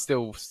 like kind of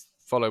still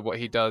follow what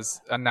he does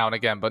and now and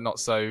again, but not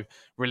so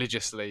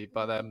religiously.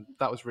 But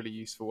that was really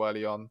useful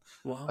early on.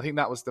 I Wow. think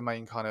that was the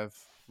main kind of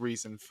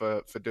reason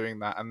for doing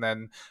that. And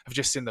then I've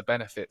just seen the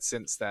benefits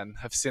since then,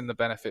 have seen the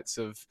benefits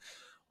of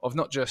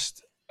not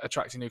just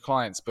attracting new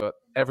clients, but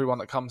everyone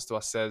that comes to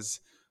us says,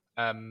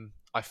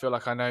 I feel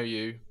like I know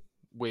you.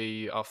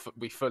 We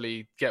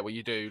fully get what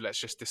you do. Let's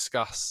just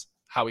discuss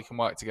how we can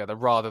work together,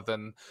 rather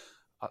than,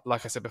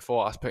 like I said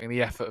before, us putting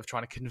the effort of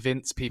trying to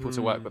convince people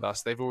to work with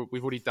us.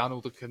 We've already done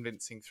all the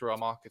convincing through our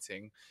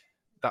marketing.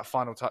 That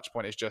final touch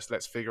point is just,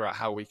 let's figure out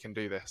how we can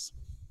do this.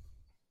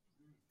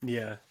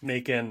 Yeah,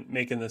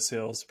 making the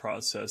sales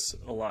process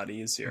a lot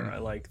easier. I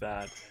like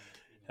that.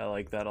 I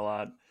like that a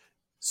lot.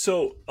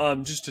 So,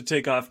 just to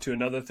take off to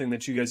another thing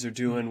that you guys are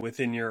doing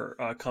within your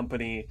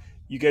company,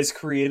 you guys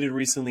created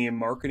recently a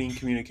marketing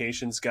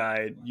communications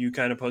guide. You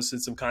kind of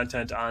posted some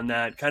content on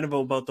that, kind of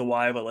about the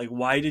why, but like,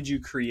 why did you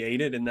create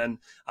it? And then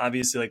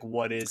obviously, like,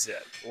 what is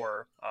it?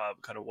 Or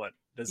kind of what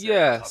does it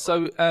Yeah, cover?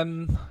 so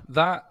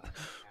that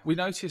we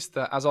noticed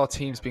that as our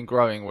team's been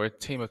growing, we're a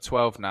team of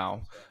 12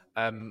 now,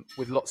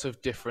 with lots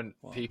of different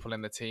Wow. people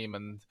in the team,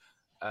 and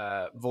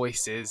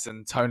voices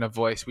and tone of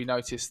voice. We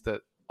noticed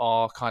that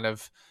our kind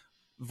of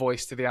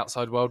voice to the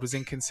outside world was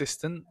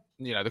inconsistent.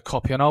 The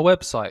copy on our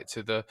website,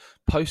 to the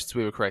posts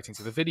we were creating,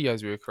 to the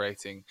videos we were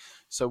creating.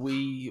 So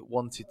we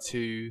wanted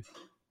to,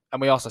 and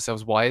we asked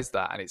ourselves, why is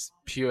that? And it's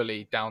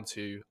purely down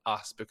to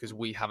us, because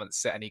we haven't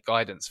set any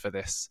guidance for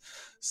this.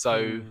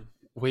 So Hmm.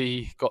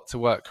 we got to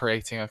work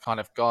creating a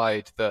kind of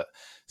guide that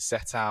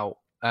set out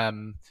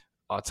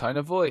our tone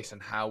of voice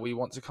and how we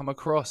want to come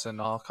across, and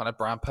our kind of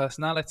brand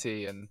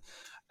personality, and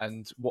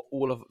what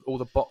all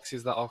the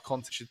boxes that our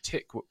content should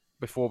tick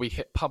before we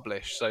hit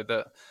publish, so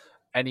that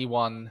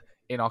anyone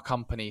in our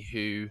company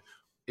who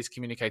is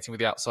communicating with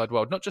the outside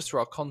world, not just through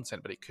our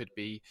content, but it could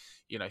be,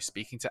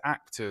 speaking to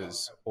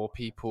actors or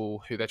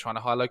people who they're trying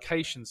to hire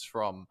locations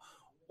from,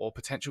 or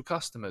potential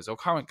customers or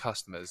current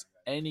customers,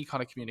 any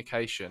kind of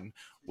communication,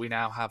 we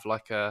now have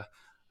like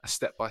a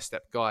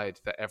step-by-step guide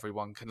that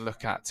everyone can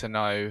look at to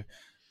know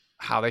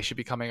how they should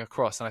be coming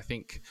across. And I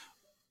think,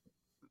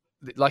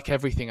 like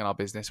everything in our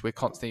business, we're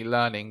constantly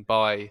learning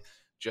by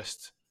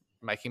just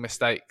making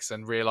mistakes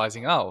and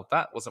realizing, oh,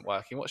 that wasn't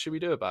working. What should we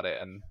do about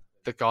it? And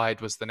the guide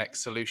was the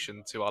next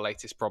solution to our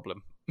latest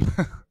problem.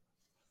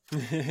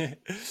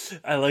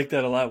 I like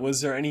that a lot. Was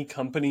there any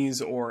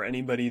companies or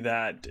anybody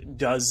that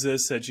does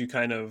this that you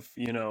kind of,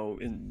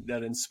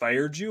 that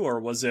inspired you, or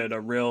was it a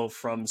real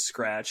from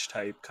scratch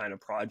type kind of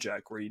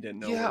project where you didn't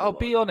know Yeah, where to I'll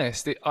be look?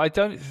 honest.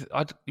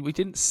 We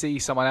didn't see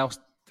someone else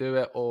do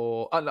it,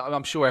 or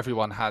I'm sure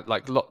everyone had.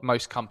 Like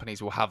most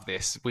companies will have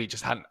this. We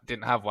just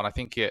didn't have one. I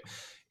think it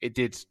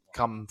did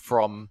come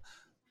from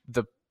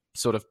the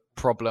sort of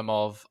problem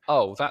of,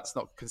 oh, that's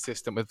not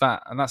consistent with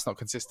that, and that's not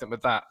consistent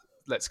with that.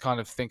 Let's kind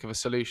of think of a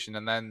solution,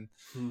 and then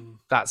Hmm.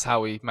 that's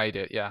how we made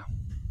it. Yeah.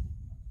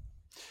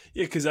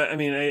 Yeah, because I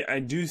mean, I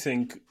do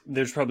think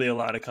there's probably a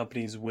lot of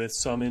companies with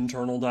some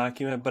internal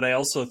document, but I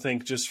also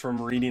think just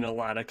from reading a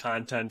lot of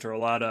content or a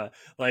lot of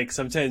like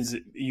sometimes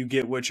you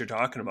get what you're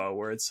talking about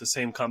where it's the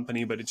same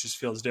company, but it just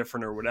feels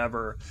different or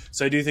whatever.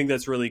 So I do think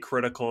that's really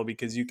critical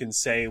because you can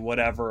say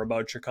whatever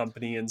about your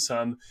company in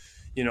some,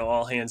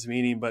 all hands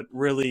meeting, but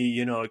really,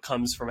 it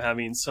comes from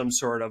having some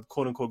sort of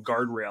quote unquote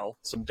guardrail,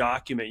 some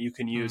document you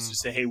can use Mm. to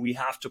say, hey, we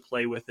have to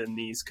play within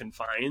these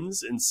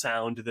confines and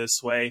sound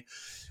this way.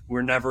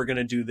 We're never going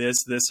to do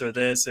this or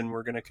this, and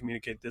we're going to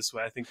communicate this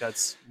way. I think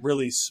that's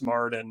really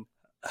smart and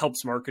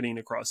helps marketing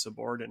across the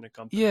board in a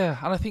company. Yeah,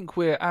 and I think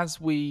when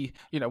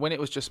it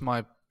was just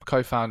my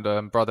co-founder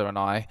and brother and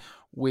I,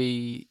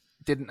 we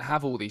didn't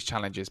have all these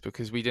challenges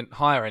because we didn't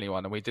hire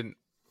anyone and we didn't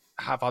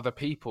have other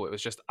people. It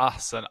was just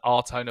us, and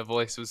our tone of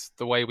voice was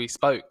the way we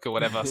spoke or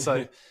whatever.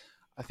 So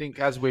I think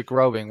as we're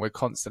growing, we're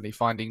constantly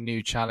finding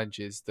new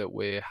challenges that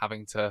we're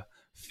having to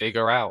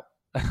figure out,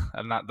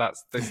 and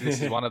this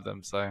is one of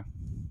them. So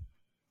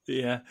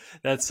Yeah,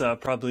 that's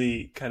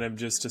probably kind of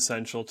just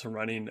essential to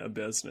running a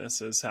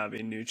business is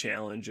having new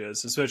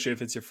challenges, especially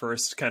if it's your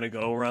first kind of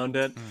go around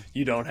it. mm.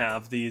 You don't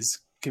have these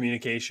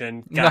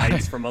communication No,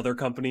 guides from other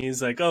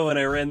companies like, oh, and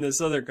I ran this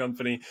other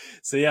company.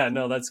 So yeah,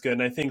 no, that's good.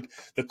 And I think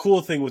the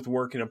cool thing with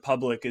working in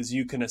public is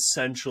you can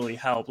essentially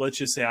help. Let's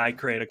just say I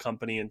create a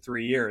company in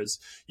 3 years.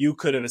 You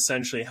could have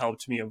essentially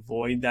helped me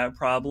avoid that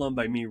problem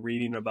by me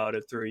reading about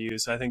it through you.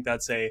 So I think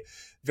that's a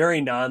very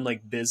non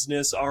like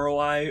business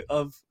ROI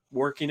of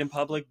working in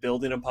public,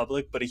 building in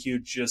public, but a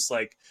huge just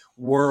like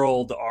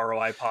world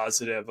ROI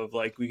positive of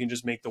like we can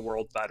just make the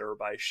world better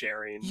by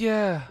sharing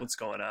yeah. what's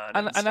going on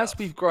And and and as stuff.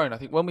 we've grown, I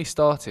think when we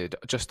started,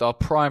 just our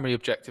primary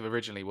objective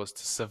originally was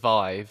to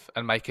survive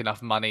and make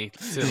enough money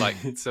to like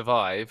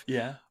survive.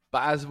 Yeah.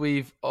 But as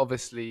we've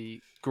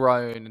obviously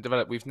grown and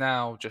developed, we've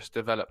now just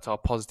developed our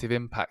positive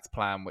impact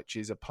plan, which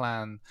is a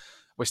plan.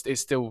 We're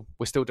still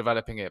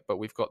developing it, but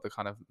we've got the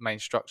kind of main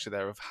structure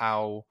there of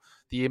how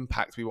the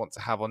impact we want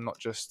to have on not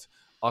just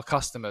our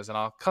customers and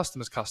our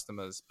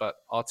customers, but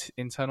our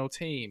internal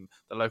team,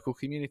 the local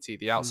community,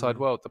 the outside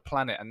Hmm. world, the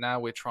planet. And now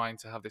we're trying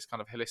to have this kind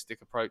of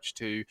holistic approach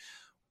to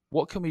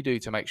what can we do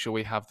to make sure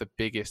we have the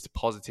biggest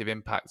positive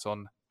impact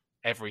on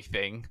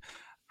everything,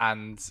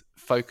 and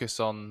focus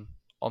on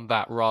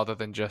that rather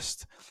than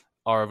just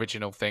our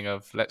original thing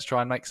of let's try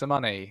and make some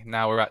money.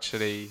 Now we're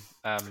actually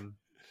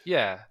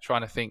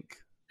trying to think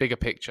bigger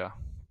picture.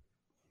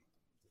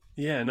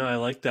 Yeah, no, I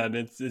like that.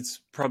 It's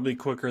probably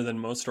quicker than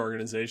most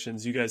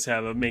organizations. You guys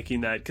have of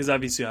making that because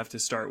obviously you have to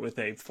start with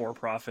a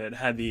for-profit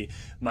heavy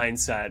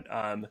mindset.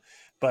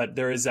 But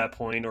there is that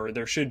point, or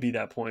there should be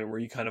that point, where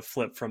you kind of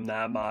flip from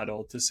that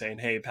model to saying,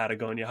 "Hey,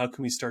 Patagonia, how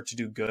can we start to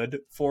do good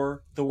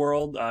for the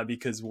world?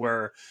 Because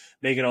we're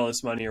making all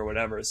this money or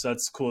whatever." So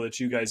that's cool that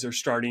you guys are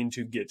starting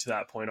to get to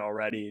that point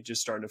already. Just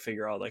starting to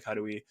figure out like how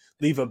do we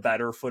leave a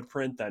better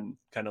footprint than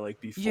kind of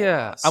like before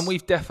Yeah, and us.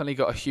 we've definitely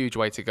got a huge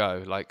way to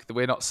go. Like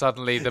we're not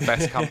suddenly the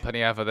best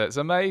company ever that's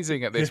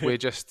amazing at this. We're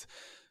just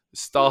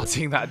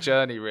starting that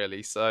journey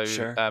really. So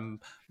Sure.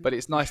 but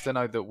it's nice to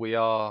know that we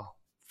are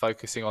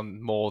focusing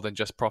on more than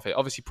just profit.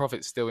 Obviously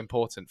profit's still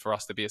important for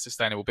us to be a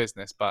sustainable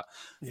business, but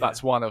Yeah.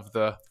 that's one of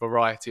the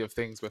variety of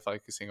things we're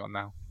focusing on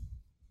now.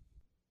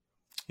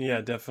 Yeah,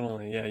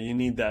 definitely. Yeah, you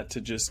need that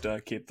to just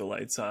keep the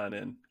lights on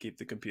and keep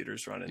the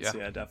computers running. Yeah. So,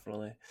 yeah,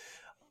 definitely.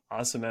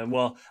 Awesome, man.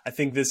 Well, I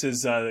think this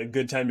is a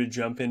good time to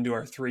jump into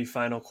our three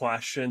final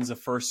questions. The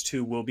first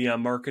two will be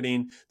on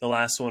marketing. The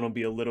last one will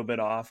be a little bit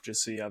off,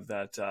 just so you have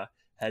that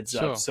heads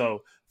up. Sure.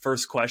 So,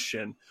 first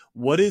question: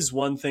 what is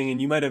one thing, and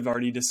you might have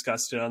already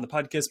discussed it on the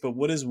podcast, but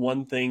what is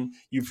one thing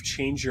you've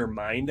changed your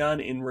mind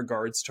on in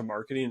regards to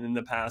marketing in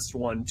the past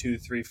 1, 2,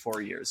 3,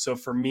 4 years? So,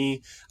 for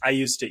me, I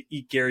used to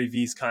eat Gary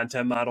Vee's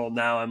content model.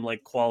 Now I'm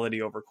like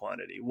quality over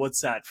quantity.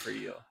 What's that for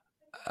you?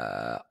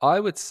 I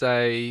would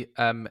say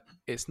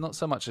it's not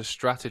so much a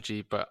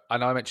strategy, but I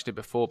know I mentioned it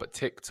before, but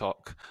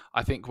TikTok.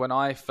 I think when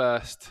I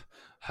first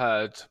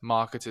heard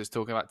marketers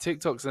talking about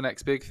TikTok's the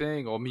next big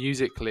thing or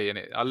Musically, and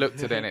I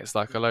looked at it and it's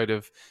like a load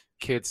of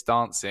kids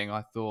dancing,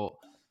 I thought,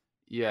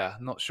 yeah,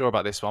 not sure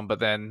about this one. But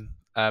then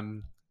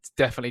it's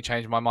definitely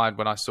changed my mind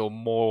when I saw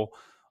more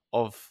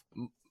of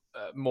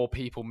more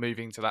people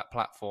moving to that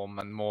platform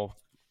and more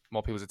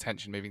people's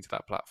attention moving to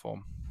that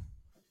platform.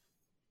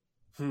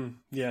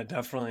 Yeah,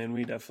 definitely. And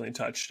we definitely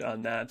touched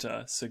on that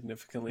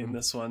significantly in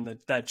this one,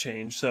 that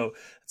change. So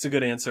it's a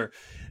good answer.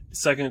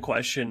 Second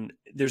question,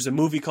 there's a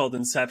movie called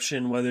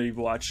Inception, whether you've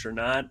watched or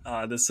not.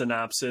 The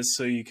synopsis,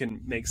 so you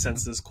can make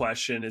sense of this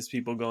question, is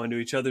people go into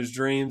each other's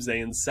dreams, they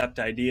incept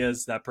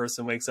ideas. That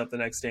person wakes up the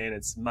next day and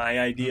it's my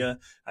idea.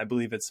 I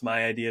believe it's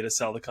my idea to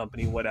sell the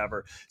company,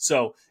 whatever.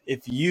 So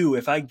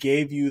if I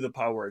gave you the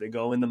power to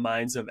go in the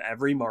minds of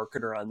every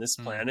marketer on this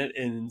planet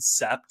and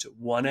incept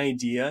one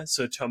idea,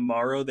 so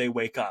tomorrow they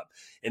wake up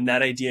and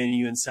that idea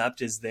you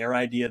incept is their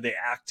idea, they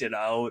act it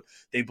out,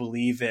 they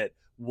believe it.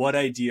 What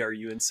idea are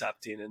you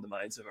incepting in the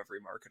minds of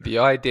every marketer? The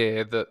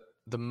idea that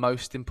the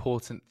most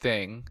important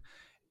thing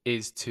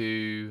is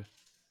to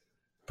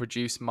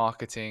produce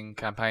marketing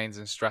campaigns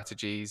and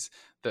strategies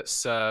that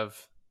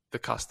serve the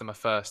customer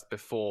first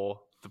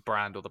before the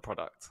brand or the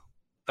product.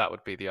 That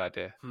would be the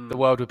idea. The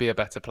world would be a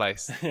better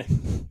place.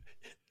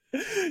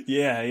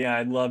 Yeah,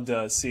 I'd love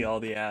to see all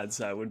the ads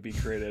that would be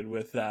created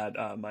with that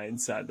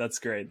mindset. That's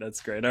great.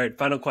 All right,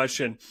 final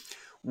question.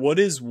 What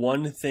is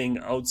one thing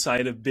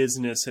outside of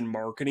business and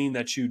marketing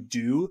that you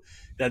do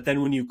that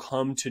then when you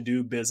come to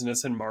do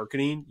business and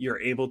marketing, you're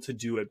able to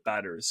do it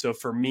better? So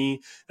for me,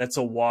 that's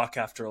a walk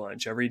after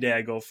lunch. Every day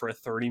I go for a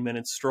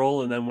 30-minute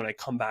stroll, and then when I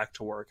come back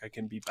to work, I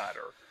can be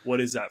better. What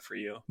is that for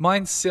you?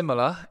 Mine's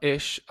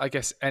similar-ish. I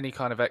guess any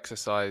kind of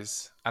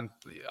exercise. And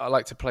I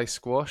like to play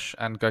squash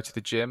and go to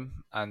the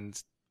gym.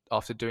 And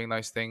after doing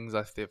those things,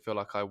 I feel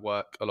like I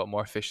work a lot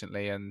more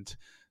efficiently and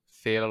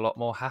feel a lot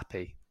more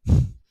happy,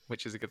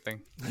 which is a good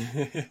thing.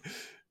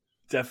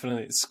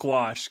 Definitely.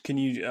 Squash. Can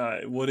you,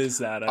 what is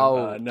that?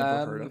 I've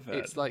never heard of it.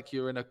 It's like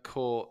you're in a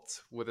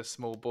court with a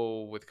small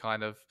ball with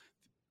kind of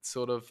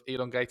sort of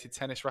elongated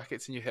tennis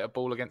rackets and you hit a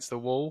ball against the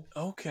wall.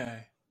 Okay.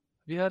 Have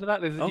you heard of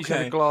that? There's usually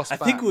Okay. a glass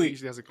back. I think It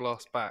usually has a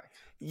glass back.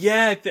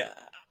 Yeah.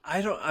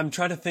 I'm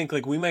trying to think,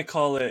 like, we might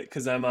call it,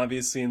 because I'm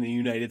obviously in the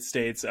United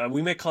States,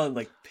 we might call it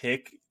like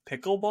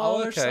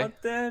pickleball or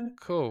something.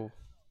 Cool.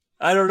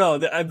 I don't know,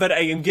 but I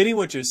am getting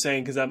what you're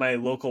saying, because at my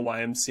local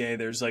YMCA,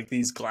 there's like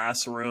these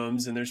glass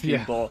rooms and there's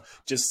people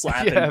just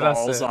slapping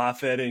balls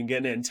off it and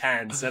getting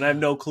intense. And I have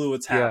no clue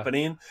what's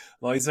happening. I'm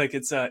always like,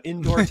 it's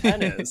indoor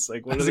tennis.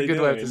 Like, what are they doing?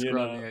 That's a good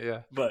way of describing it,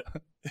 yeah. But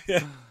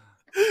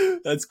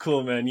that's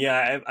cool, man.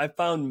 Yeah, I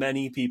found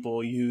many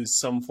people use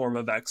some form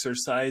of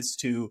exercise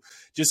to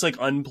just like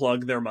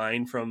unplug their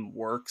mind from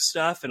work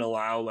stuff and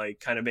allow like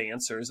kind of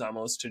answers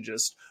almost to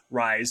just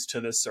rise to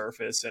the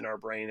surface in our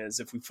brain. As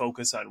if we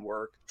focus on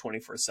work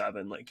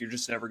 24/7, like you're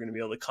just never going to be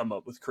able to come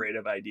up with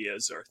creative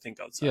ideas or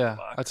think outside the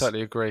box. I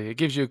totally agree. It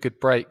gives you a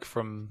good break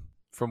from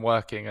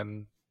working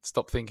and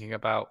stop thinking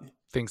about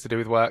things to do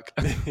with work.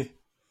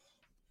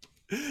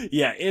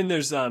 Yeah, and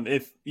there's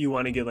if you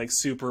want to get like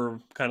super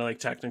kind of like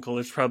technical,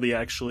 there's probably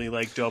actually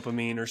like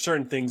dopamine or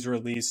certain things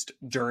released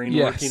during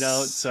working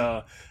out.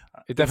 So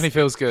it definitely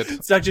feels good.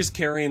 It's not just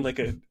carrying like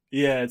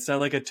it's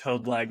not like a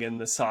toad leg in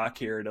the sock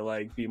here to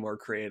like be more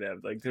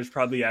creative. Like there's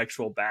probably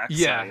actual back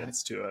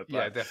science to it. But.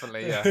 Yeah,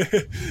 definitely. Yeah.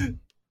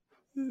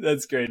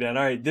 That's great, Dan.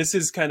 All right. This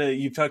is kind of,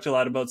 you've talked a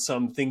lot about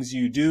some things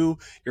you do,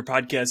 your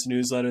podcast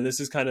newsletter. This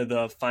is kind of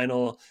the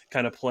final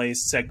kind of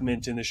place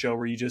segment in the show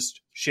where you just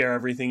share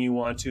everything you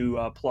want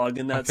to plug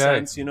in that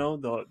sense. You know,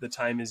 the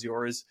time is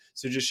yours.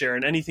 So just share,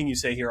 and anything you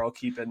say here, I'll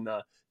keep in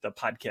the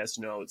podcast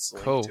notes.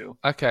 Cool. To.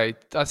 Okay.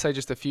 I'd say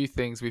just a few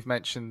things. We've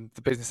mentioned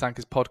the Business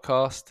Anchors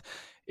podcast.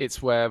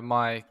 It's where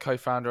my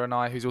co-founder and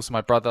I, who's also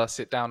my brother,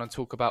 sit down and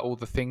talk about all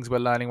the things we're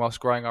learning whilst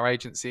growing our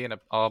agency and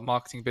our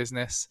marketing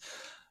business.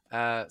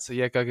 So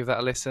yeah, go give that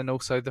a listen.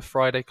 Also the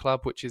Friday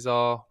Club, which is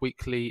our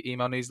weekly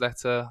email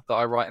newsletter that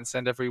I write and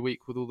send every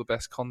week with all the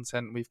best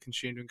content we've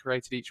consumed and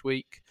created each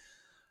week.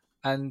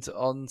 And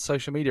on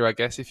social media, I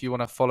guess, if you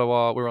want to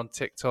follow we're on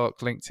TikTok,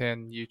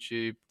 LinkedIn,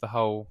 YouTube, the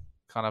whole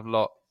kind of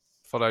lot.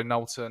 Follow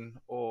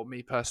Knowlton, or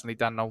me personally,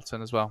 Dan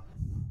Knowlton as well.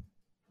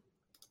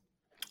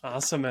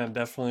 Awesome, man.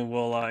 Definitely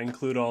will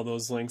include all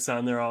those links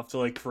on there. I'll have to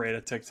like create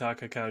a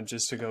TikTok account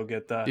just to go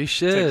get the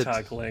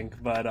TikTok link.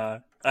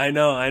 But I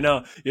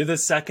know. You're the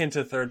second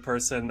to third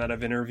person that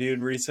I've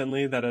interviewed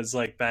recently that has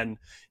like been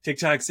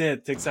TikTok's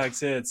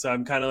it. So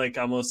I'm kind of like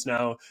almost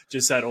now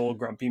just that old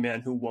grumpy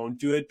man who won't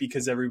do it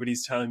because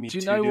everybody's telling me to do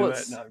it. Do you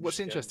know what's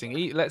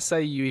interesting? Let's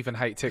say you even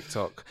hate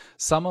TikTok.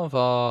 Some of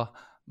our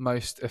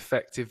most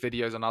effective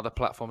videos on other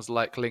platforms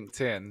like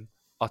LinkedIn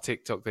are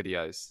TikTok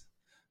videos.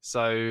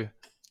 So,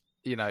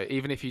 you know,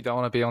 even if you don't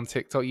want to be on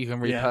TikTok, you can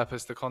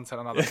repurpose the content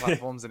on other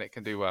platforms and it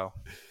can do well.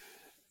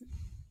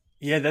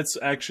 Yeah, that's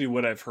actually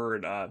what I've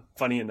heard.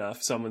 Funny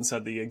enough, someone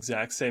said the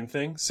exact same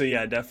thing. So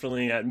yeah,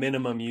 definitely at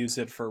minimum use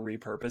it for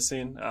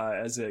repurposing,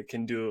 as it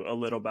can do a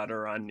little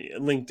better on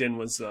LinkedIn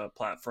was the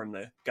platform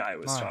the guy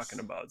was talking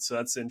about. So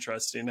that's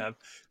interesting to have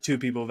two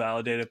people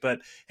validate it.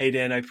 But hey,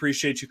 Dan, I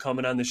appreciate you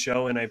coming on the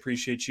show, and I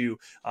appreciate you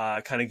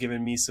kind of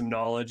giving me some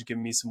knowledge,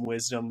 giving me some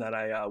wisdom that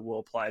I will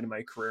apply to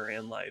my career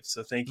and life.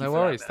 So thank you. No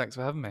worries. Thanks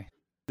for having me.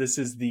 This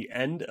is the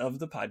end of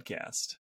the podcast.